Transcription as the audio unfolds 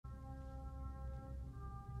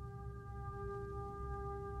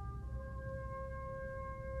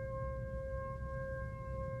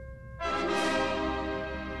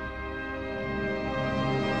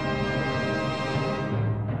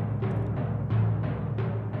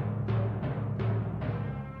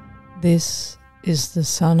This is the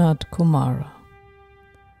SANAT KUMARA.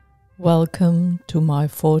 Welcome to my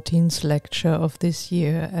 14th lecture of this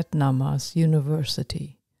year at NAMAS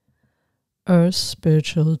University, Earth's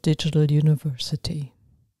Spiritual Digital University,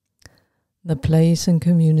 the place and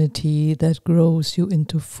community that grows you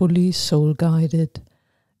into fully soul-guided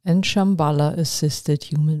and Shambhala-assisted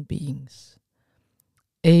human beings,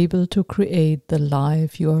 able to create the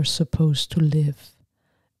life you are supposed to live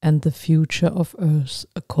and the future of Earth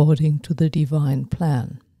according to the divine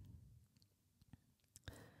plan.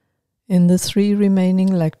 In the 3 remaining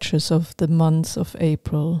lectures of the month of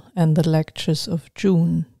April and the lectures of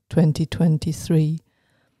June 2023,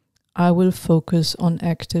 I will focus on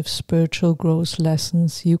active spiritual growth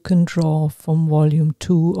lessons you can draw from Volume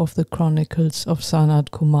 2 of the Chronicles of SANAT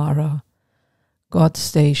KUMARA, God's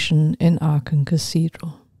Station in Aachen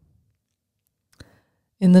Cathedral.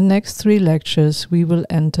 In the next 3 lectures, we will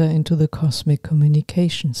enter into the cosmic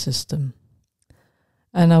communication system.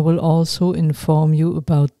 And I will also inform you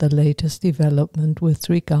about the latest development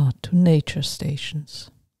with regard to nature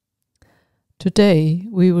stations. Today,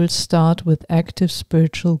 we will start with active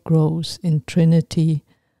spiritual growth in Trinity,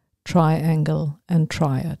 Triangle, and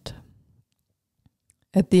Triad.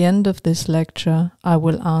 At the end of this lecture, I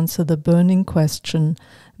will answer the burning question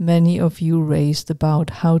many of you raised about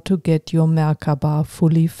how to get your Merkabah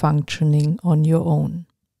fully functioning on your own.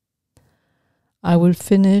 I will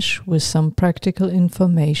finish with some practical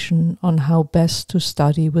information on how best to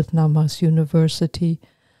study with NAMAS University,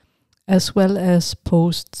 as well as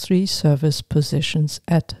post 3 service positions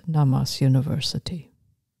at NAMAS University.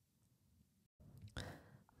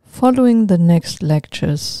 Following the next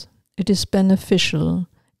lectures, it is beneficial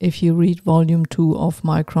if you read Volume 2 of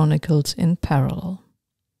my Chronicles in parallel.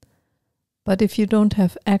 But if you don't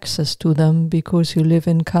have access to them because you live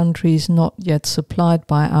in countries not yet supplied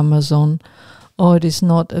by Amazon, or it is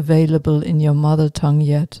not available in your mother tongue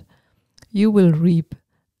yet, you will reap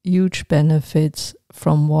huge benefits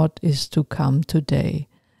from what is to come today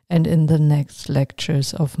and in the next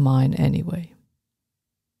lectures of mine anyway.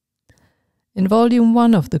 In Volume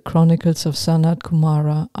 1 of the Chronicles of SANAT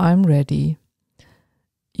KUMARA, I'm Ready,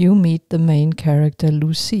 you meet the main character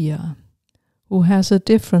Lucia, who has a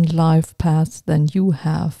different life path than you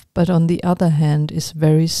have, but on the other hand is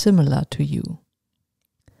very similar to you.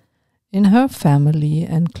 In her family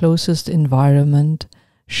and closest environment,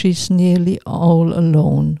 she's nearly all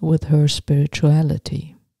alone with her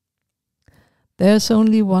spirituality. There's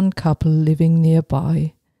only one couple living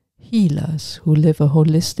nearby, healers who live a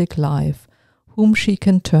holistic life, whom she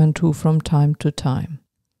can turn to from time to time.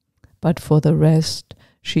 But for the rest,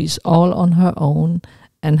 she's all on her own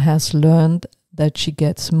and has learned that she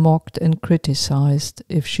gets mocked and criticized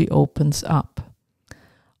if she opens up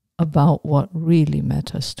about what really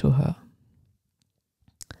matters to her.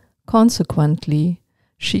 Consequently,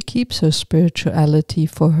 she keeps her spirituality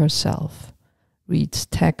for herself, reads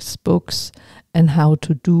textbooks and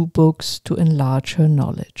how-to-do books to enlarge her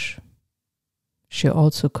knowledge. She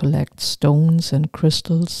also collects stones and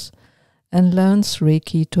crystals and learns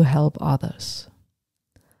Reiki to help others.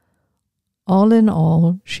 All in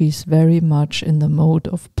all, she's very much in the mode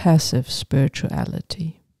of passive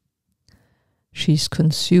spirituality. She's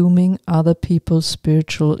consuming other people's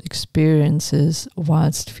spiritual experiences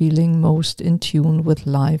whilst feeling most in tune with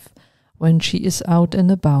life when she is out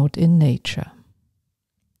and about in nature.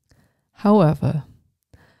 However,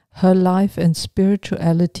 her life and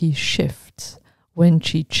spirituality shifts when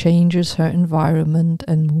she changes her environment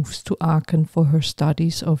and moves to Aachen for her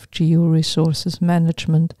studies of georesources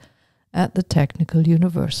management at the Technical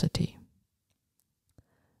University.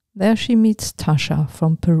 There she meets Tasha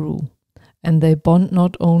from Peru, and they bond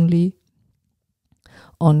not only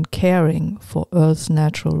on caring for Earth's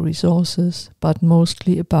natural resources, but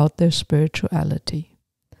mostly about their spirituality.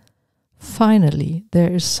 Finally,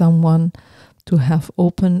 there is someone to have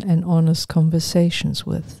open and honest conversations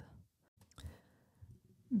with.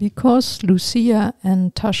 Because Lucia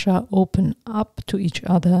and Tasha open up to each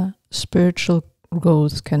other, spiritual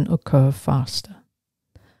growth can occur faster.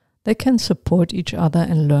 They can support each other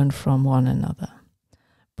and learn from one another,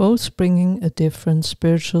 both bringing a different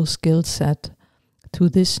spiritual skill set to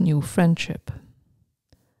this new friendship.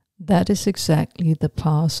 That is exactly the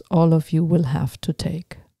path all of you will have to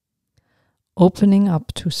take. Opening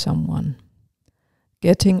up to someone,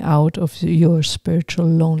 getting out of your spiritual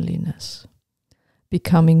loneliness,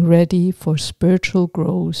 becoming ready for spiritual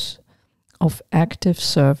growth of active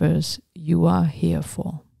service you are here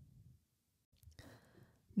for.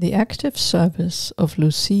 The active service of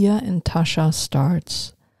Lucia and Tasha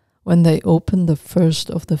starts when they open the first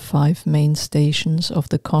of the 5 main stations of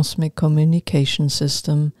the cosmic communication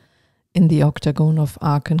system in the octagon of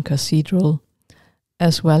Aachen Cathedral,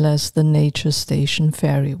 as well as the nature station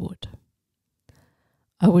Fairywood.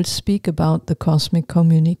 I will speak about the cosmic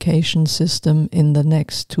communication system in the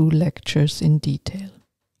next 2 lectures in detail.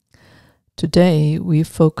 Today we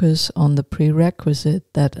focus on the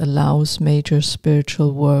prerequisite that allows major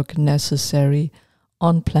spiritual work necessary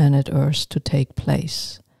on planet Earth to take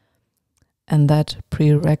place. And that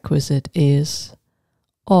prerequisite is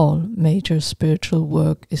all major spiritual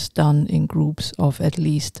work is done in groups of at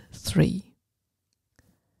least 3.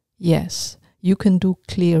 Yes, you can do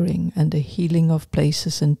clearing and the healing of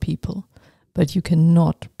places and people, but you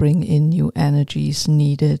cannot bring in new energies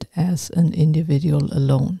needed as an individual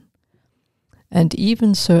alone. And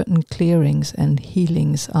even certain clearings and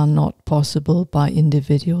healings are not possible by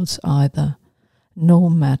individuals either, no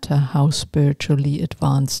matter how spiritually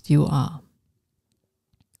advanced you are.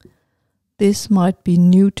 This might be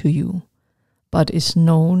new to you, but is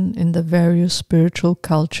known in the various spiritual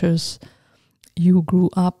cultures you grew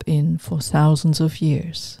up in for thousands of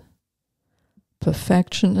years.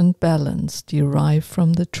 Perfection and balance derive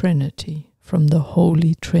from the Trinity, from the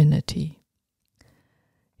Holy Trinity.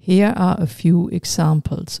 Here are a few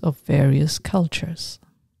examples of various cultures.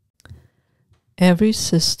 Every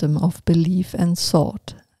system of belief and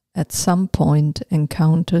thought at some point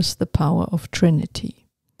encounters the power of Trinity.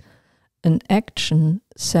 An action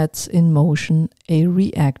sets in motion a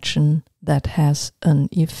reaction that has an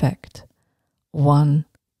effect. 1,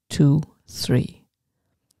 2, 3.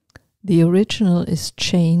 The original is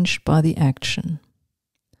changed by the action.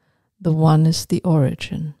 The 1 is the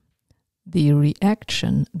origin. The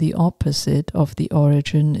reaction, the opposite of the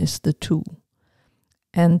origin, is the 2.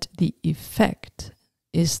 And the effect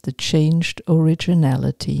is the changed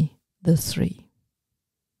originality, the 3.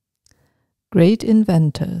 Great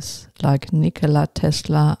inventors like Nikola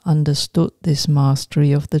Tesla understood this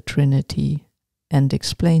mastery of the Trinity and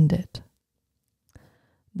explained it.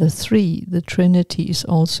 The 3, the Trinity, is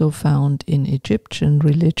also found in Egyptian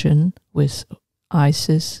religion with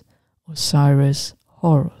Isis, Osiris,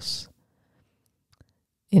 Horus.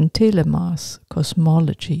 In Telemas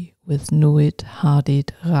cosmology with Nuit,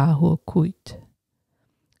 Hadid, Rahu, Kuit.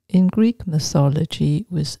 In Greek mythology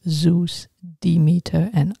with Zeus, Demeter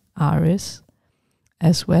and Ares,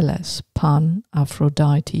 as well as Pan,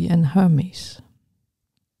 Aphrodite and Hermes.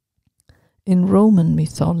 In Roman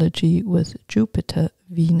mythology with Jupiter,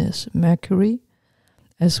 Venus, Mercury,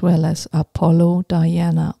 as well as Apollo,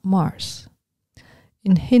 Diana, Mars.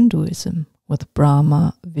 In Hinduism with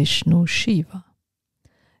Brahma, Vishnu, Shiva.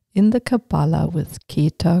 In the Kabbalah with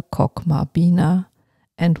Keta, Kokma, Bina,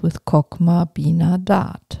 and with Kokma, Bina,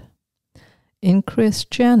 Dat. In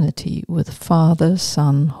Christianity with Father,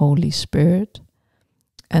 Son, Holy Spirit,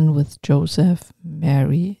 and with Joseph,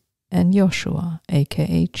 Mary, and Joshua,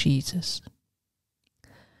 aka Jesus.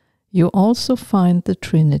 You also find the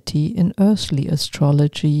Trinity in earthly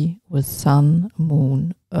astrology with Sun,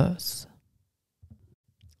 Moon, Earth.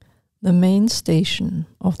 The main station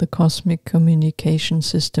of the cosmic communication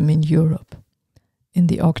system in Europe, in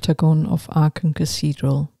the octagon of Aachen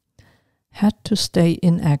Cathedral, had to stay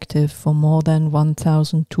inactive for more than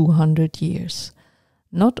 1,200 years,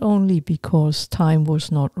 not only because time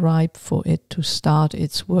was not ripe for it to start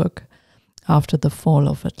its work after the fall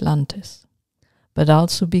of Atlantis, but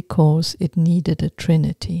also because it needed a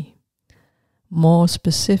trinity, more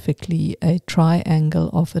specifically a triangle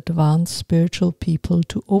of advanced spiritual people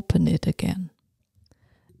to open it again.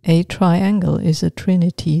 A triangle is a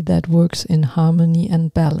trinity that works in harmony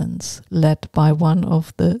and balance, led by one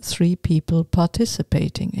of the 3 people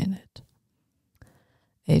participating in it.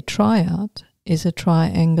 A triad is a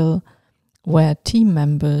triangle where team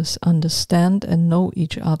members understand and know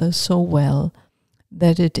each other so well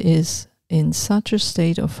that it is in such a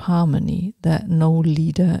state of harmony that no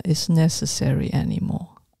leader is necessary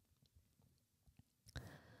anymore.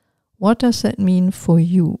 What does that mean for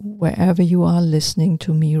you, wherever you are listening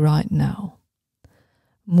to me right now?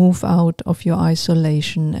 Move out of your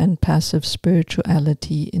isolation and passive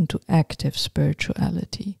spirituality into active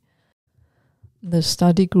spirituality. The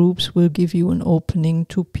study groups will give you an opening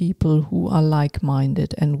to people who are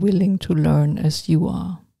like-minded and willing to learn as you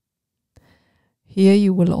are. Here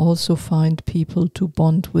you will also find people to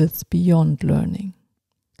bond with beyond learning.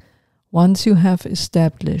 Once you have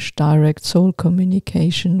established direct soul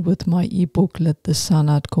communication with my e-booklet, the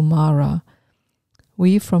SANAT KUMARA,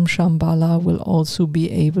 we from Shambhala will also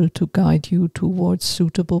be able to guide you towards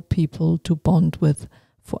suitable people to bond with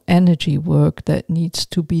for energy work that needs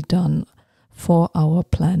to be done for our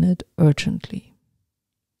planet urgently.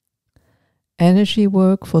 Energy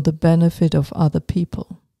work for the benefit of other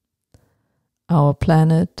people. Our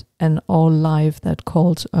planet and all life that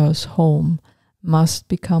calls Earth home must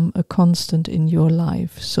become a constant in your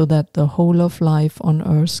life so that the whole of life on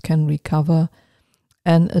Earth can recover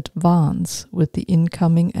and advance with the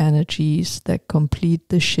incoming energies that complete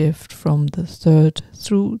the shift from the third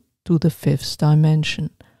through to the fifth dimension.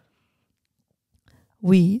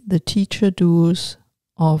 We, the teacher duos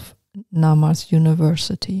of NAMAS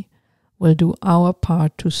University, will do our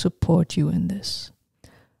part to support you in this.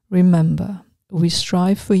 Remember, we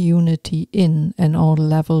strive for unity in and all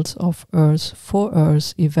levels of Earth for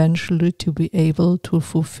Earth eventually to be able to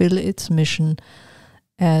fulfill its mission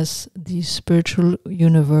as the spiritual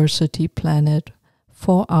university planet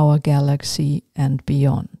for our galaxy and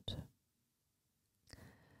beyond.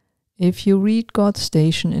 If you read God's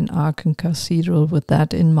Station in Aachen Cathedral with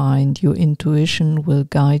that in mind, your intuition will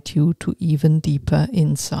guide you to even deeper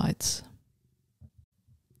insights.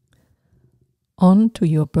 On to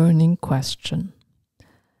your burning question.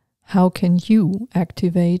 How can you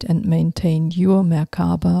activate and maintain your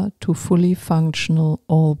Merkabah to fully functional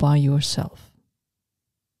all by yourself?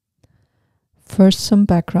 First, some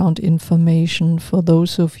background information for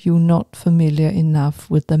those of you not familiar enough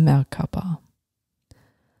with the Merkabah.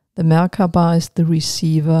 The Merkabah is the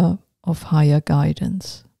receiver of higher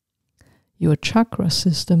guidance. Your chakra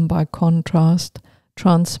system, by contrast,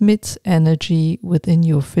 transmits energy within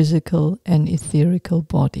your physical and etherical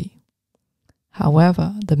body.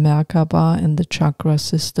 However, the Merkabah and the chakra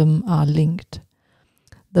system are linked.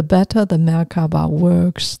 The better the Merkabah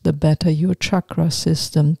works, the better your chakra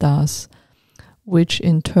system does, which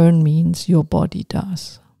in turn means your body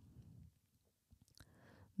does.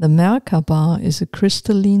 The Merkabah is a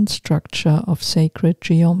crystalline structure of sacred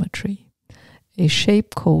geometry, a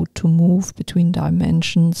shape code to move between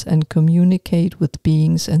dimensions and communicate with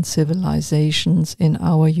beings and civilizations in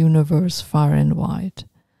our universe far and wide.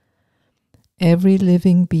 Every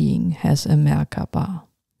living being has a Merkabah.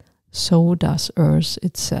 So does Earth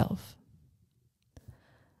itself.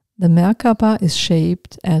 The Merkabah is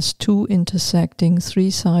shaped as two intersecting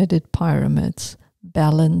three-sided pyramids,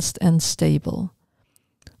 balanced and stable.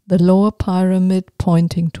 The lower pyramid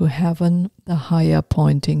pointing to heaven, the higher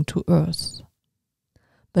pointing to earth.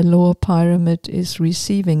 The lower pyramid is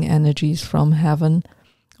receiving energies from heaven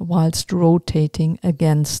whilst rotating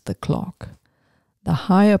against the clock. The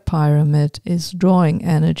higher pyramid is drawing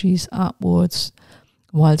energies upwards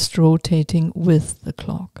whilst rotating with the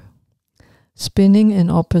clock. Spinning in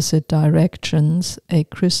opposite directions, a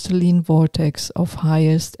crystalline vortex of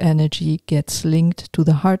highest energy gets linked to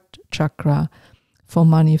the heart chakra for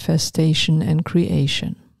manifestation and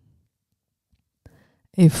creation.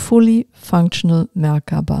 A fully functional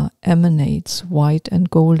Merkabah emanates white and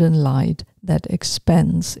golden light that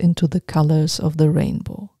expands into the colors of the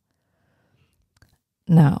rainbow.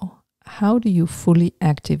 Now, how do you fully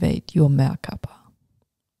activate your Merkabah?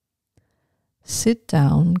 Sit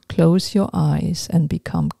down, close your eyes, and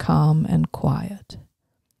become calm and quiet.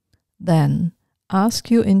 Then,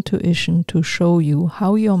 ask your intuition to show you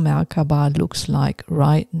how your Merkabah looks like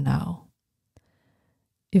right now.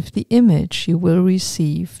 If the image you will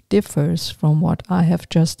receive differs from what I have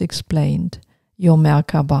just explained, your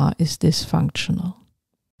Merkabah is dysfunctional.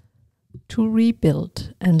 To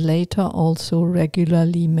rebuild and later also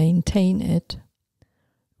regularly maintain it,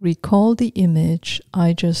 recall the image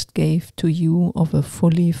I just gave to you of a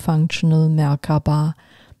fully functional Merkabah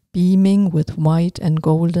beaming with white and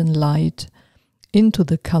golden light into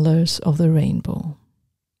the colors of the rainbow.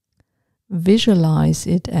 Visualize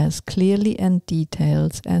it as clearly and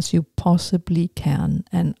detailed as you possibly can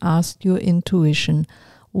and ask your intuition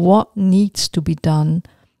what needs to be done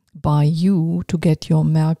by you to get your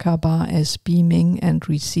Merkabah as beaming and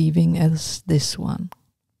receiving as this one.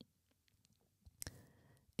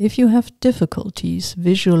 If you have difficulties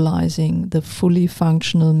visualizing the fully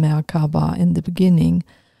functional Merkabah in the beginning,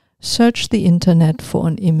 search the internet for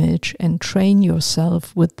an image and train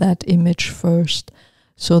yourself with that image first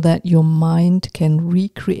so that your mind can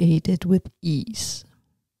recreate it with ease.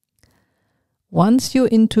 Once your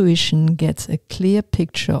intuition gets a clear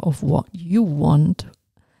picture of what you want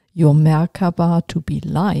your Merkabah to be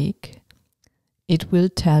like, it will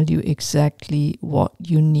tell you exactly what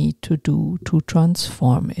you need to do to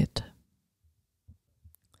transform it.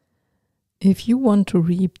 If you want to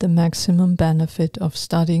reap the maximum benefit of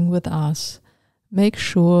studying with us, make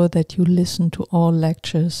sure that you listen to all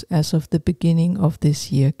lectures as of the beginning of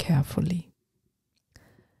this year carefully.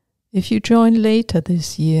 If you join later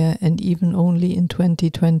this year and even only in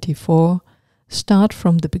 2024, start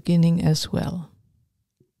from the beginning as well.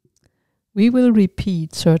 We will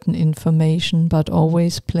repeat certain information but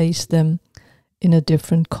always place them in a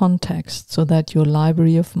different context so that your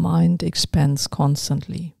library of mind expands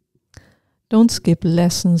constantly. Don't skip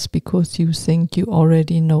lessons because you think you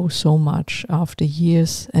already know so much after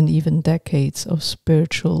years and even decades of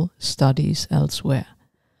spiritual studies elsewhere.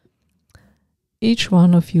 Each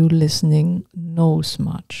one of you listening knows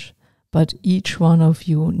much, but each one of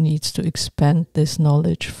you needs to expand this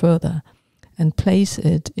knowledge further and place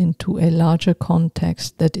it into a larger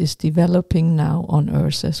context that is developing now on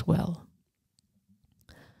Earth as well.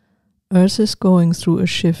 Earth is going through a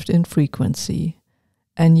shift in frequency,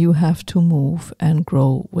 and you have to move and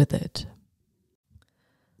grow with it.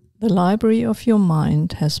 The library of your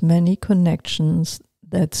mind has many connections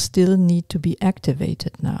that still need to be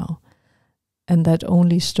activated now, and that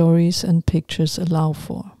only stories and pictures allow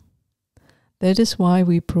for. That is why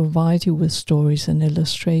we provide you with stories and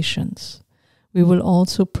illustrations. We will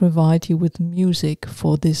also provide you with music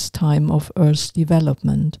for this time of Earth's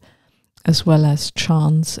development, as well as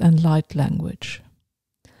chants and light language.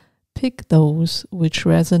 Pick those which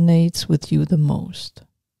resonates with you the most.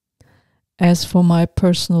 As for my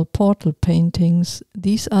personal portal paintings,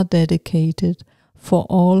 these are dedicated for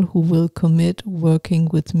all who will commit working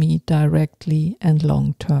with me directly and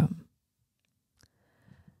long term.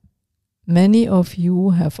 Many of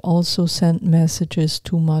you have also sent messages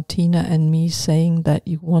to Martina and me saying that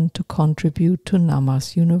you want to contribute to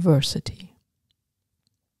NAMAS University.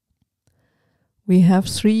 We have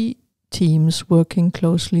 3 teams working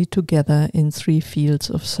closely together in 3 fields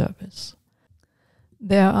of service.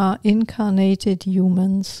 There are incarnated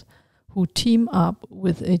humans who team up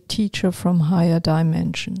with a teacher from higher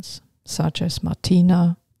dimensions, such as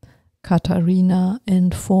Martina, Katarina,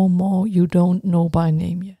 and 4 more you don't know by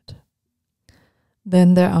name yet.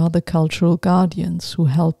 Then there are the cultural guardians who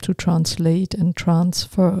help to translate and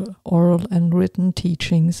transfer oral and written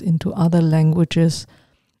teachings into other languages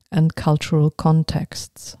and cultural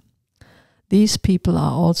contexts. These people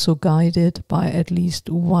are also guided by at least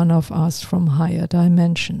one of us from higher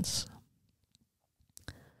dimensions.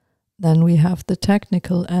 Then we have the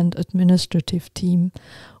technical and administrative team,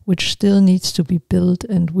 which still needs to be built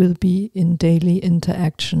and will be in daily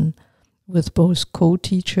interaction with both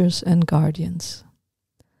co-teachers and guardians.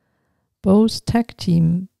 Both tech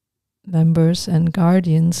team members and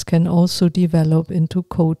guardians can also develop into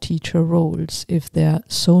co-teacher roles if their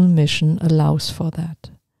soul mission allows for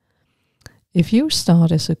that. If you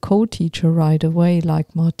start as a co-teacher right away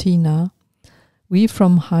like Martina, we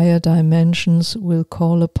from higher dimensions will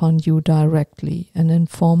call upon you directly and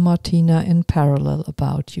inform Martina in parallel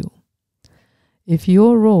about you. If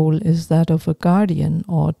your role is that of a guardian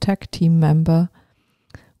or tech team member,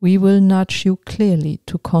 we will nudge you clearly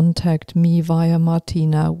to contact me via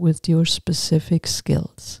Martina with your specific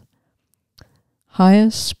skills. Higher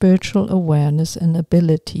spiritual awareness and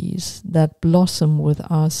abilities that blossom with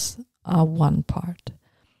us are one part.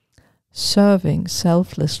 Serving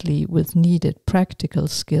selflessly with needed practical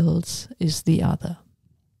skills is the other.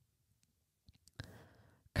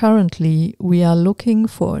 Currently, we are looking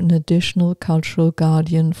for an additional cultural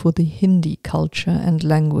guardian for the Hindi culture and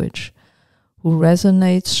language, who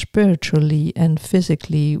resonates spiritually and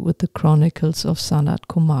physically with the Chronicles of SANAT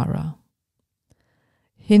KUMARA.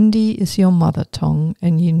 Hindi is your mother tongue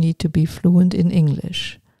and you need to be fluent in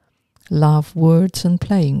English. Love words and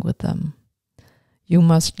playing with them. You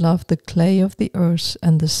must love the clay of the earth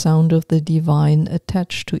and the sound of the divine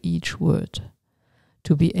attached to each word.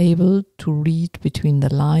 To be able to read between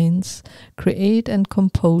the lines, create and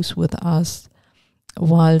compose with us,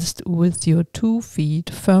 whilst with your 2 feet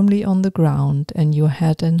firmly on the ground and your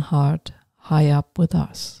head and heart high up with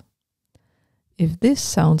us. If this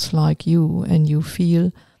sounds like you and you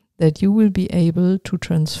feel that you will be able to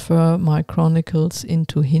transfer my chronicles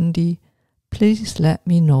into Hindi, please let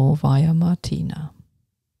me know via Martina.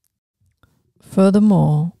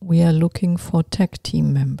 Furthermore, we are looking for tech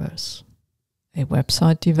team members, a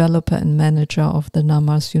website developer and manager of the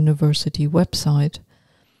NAMAS University website,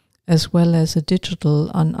 as well as a digital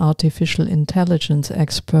and artificial intelligence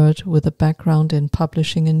expert with a background in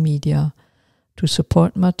publishing and media to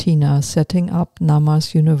support Martina setting up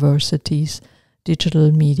NAMAS University's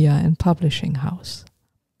digital media and publishing house.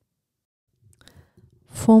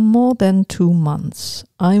 For more than 2 months,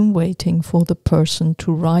 I'm waiting for the person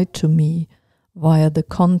to write to me via the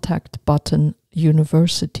contact button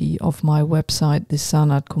university of my website,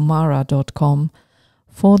 thesanatkumara.com,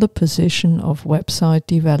 for the position of website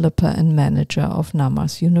developer and manager of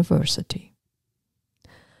NAMAS University.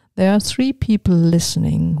 There are 3 people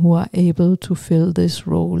listening who are able to fill this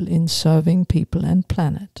role in serving people and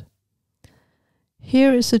planet.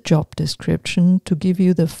 Here is a job description to give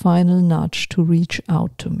you the final nudge to reach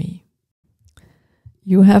out to me.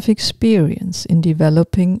 You have experience in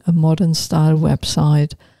developing a modern style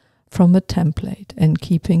website from a template and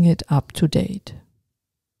keeping it up to date.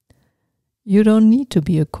 You don't need to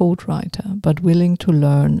be a code writer, but willing to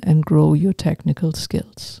learn and grow your technical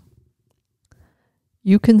skills.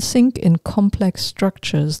 You can think in complex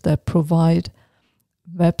structures that provide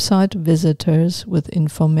website visitors with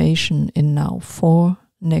information in now 4,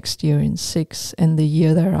 next year in 6, and the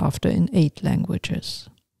year thereafter in 8 languages.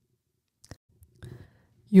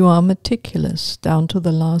 You are meticulous down to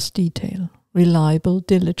the last detail, reliable,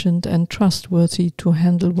 diligent, and trustworthy to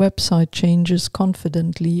handle website changes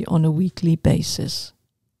confidently on a weekly basis.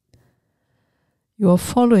 You are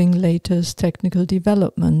following latest technical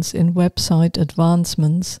developments in website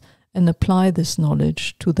advancements and apply this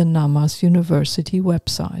knowledge to the NAMAS University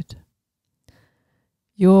website.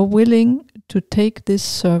 You are willing to take this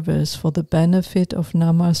service for the benefit of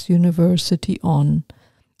NAMAS University on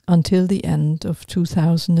until the end of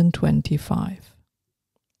 2025.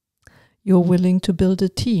 You're willing to build a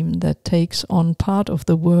team that takes on part of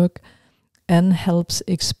the work and helps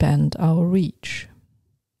expand our reach.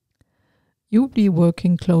 You'll be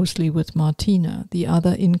working closely with Martina, the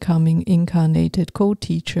other incoming incarnated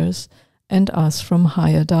co-teachers, and us from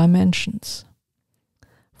higher dimensions.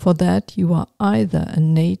 For that, you are either a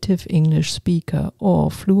native English speaker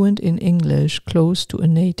or fluent in English close to a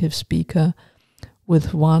native speaker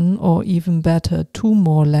with 1 or even better 2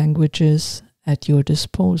 more languages at your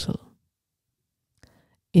disposal.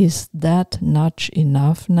 Is that nudge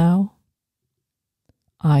enough now?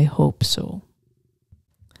 I hope so.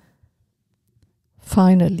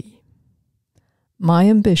 Finally, my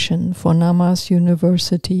ambition for NAMAS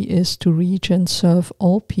University is to reach and serve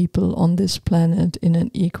all people on this planet in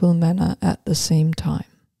an equal manner at the same time.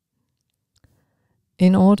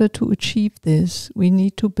 In order to achieve this, we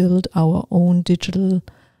need to build our own digital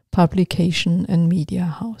publication and media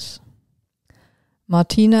house.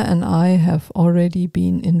 Martina and I have already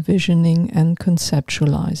been envisioning and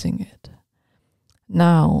conceptualizing it.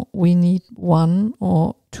 Now we need 1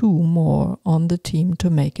 or 2 more on the team to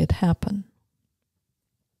make it happen.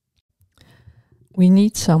 We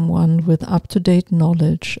need someone with up-to-date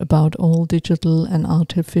knowledge about all digital and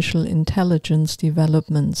artificial intelligence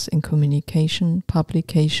developments in communication,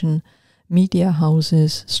 publication, media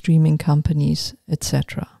houses, streaming companies,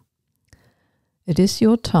 etc. It is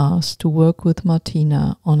your task to work with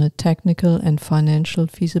Martina on a technical and financial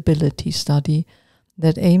feasibility study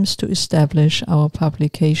that aims to establish our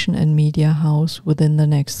publication and media house within the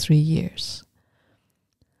next 3 years.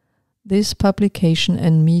 This publication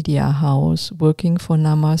and media house working for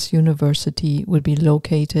NAMAS University will be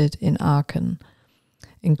located in Aachen,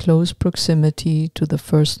 in close proximity to the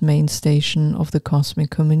first main station of the cosmic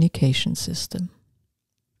communication system.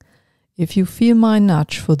 If you feel my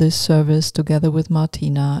nudge for this service together with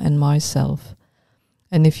Martina and myself,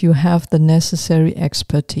 and if you have the necessary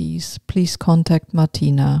expertise, please contact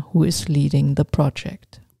Martina, who is leading the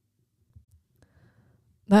project.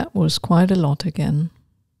 That was quite a lot again,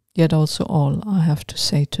 yet also all I have to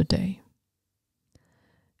say today.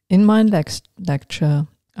 In my next lecture,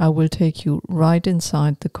 I will take you right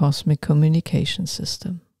inside the cosmic communication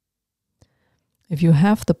system. If you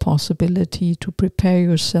have the possibility to prepare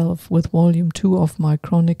yourself with Volume 2 of my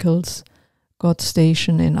Chronicles, God's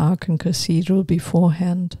Station in Aachen Cathedral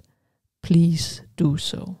beforehand, please do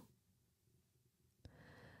so.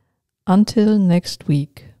 Until next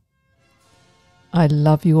week, I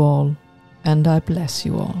love you all and I bless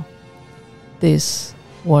you all. This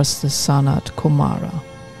was the SANAT KUMARA.